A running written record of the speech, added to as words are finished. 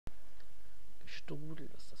Strudel,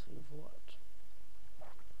 was ist das für ein Wort?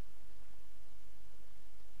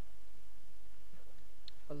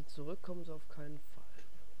 Also zurückkommen sie auf keinen Fall.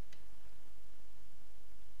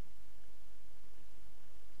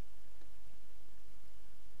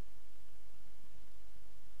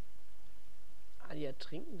 Ah, die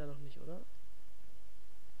ertrinken da noch nicht, oder?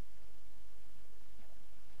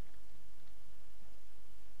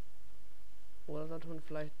 Oder sollte man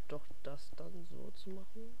vielleicht doch das dann so zu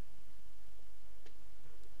machen?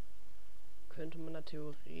 Könnte man da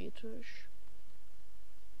theoretisch...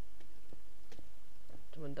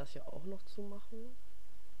 Könnte man das ja auch noch zu machen?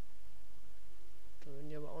 Dann würden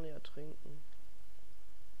die aber auch nicht ertrinken.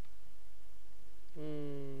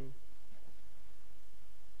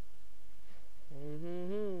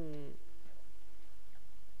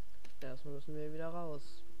 Erstmal müssen wir wieder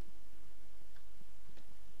raus.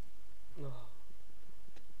 Oh.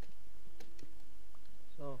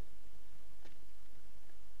 So.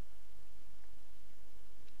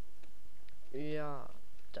 Ja,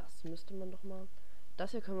 das müsste man doch mal...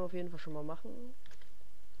 Das hier können wir auf jeden Fall schon mal machen.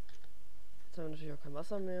 Jetzt haben wir natürlich auch kein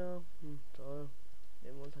Wasser mehr. Toll.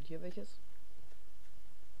 Nehmen wir uns halt hier welches.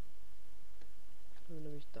 Können wir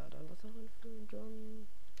nämlich da dann Wasser reinfüllen. Dann...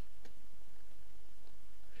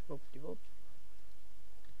 Schwuppdiwupp.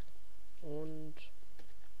 Und...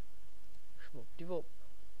 Schwuppdiwupp.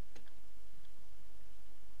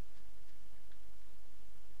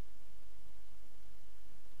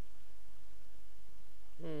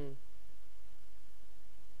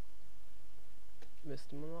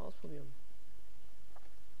 Müsste man mal ausprobieren.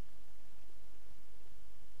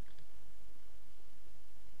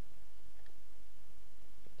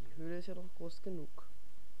 Die Höhle ist ja doch groß genug.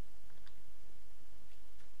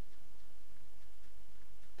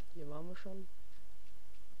 Hier waren wir schon.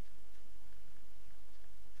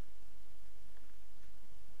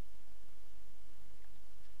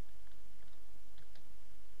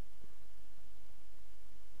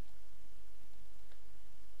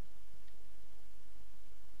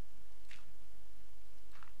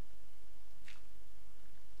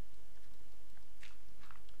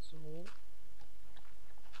 So.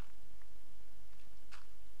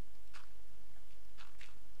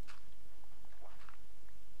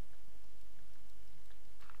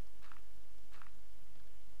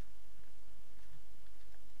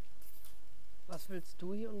 Was willst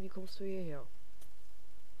du hier und wie kommst du hierher?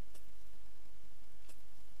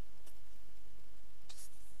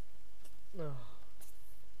 Oh.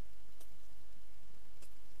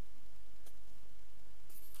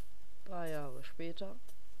 3 Jahre später.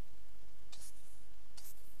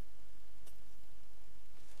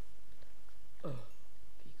 Oh.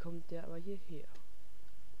 Wie kommt der aber hierher?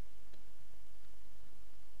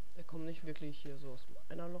 Der kommt nicht wirklich hier so aus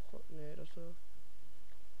einer Loch. Nee, das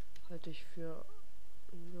halte ich für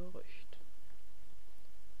ein Gerücht.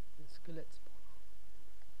 Ein Skelettspawner.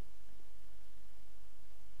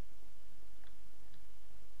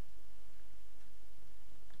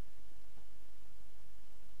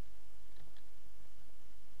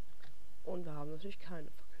 Und wir haben natürlich keine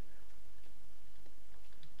Fackel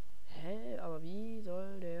mehr. Hä? Aber wie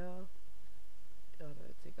soll der... Ja, das ist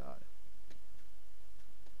jetzt egal.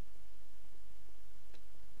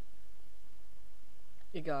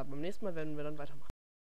 Egal, beim nächsten Mal werden wir dann weitermachen.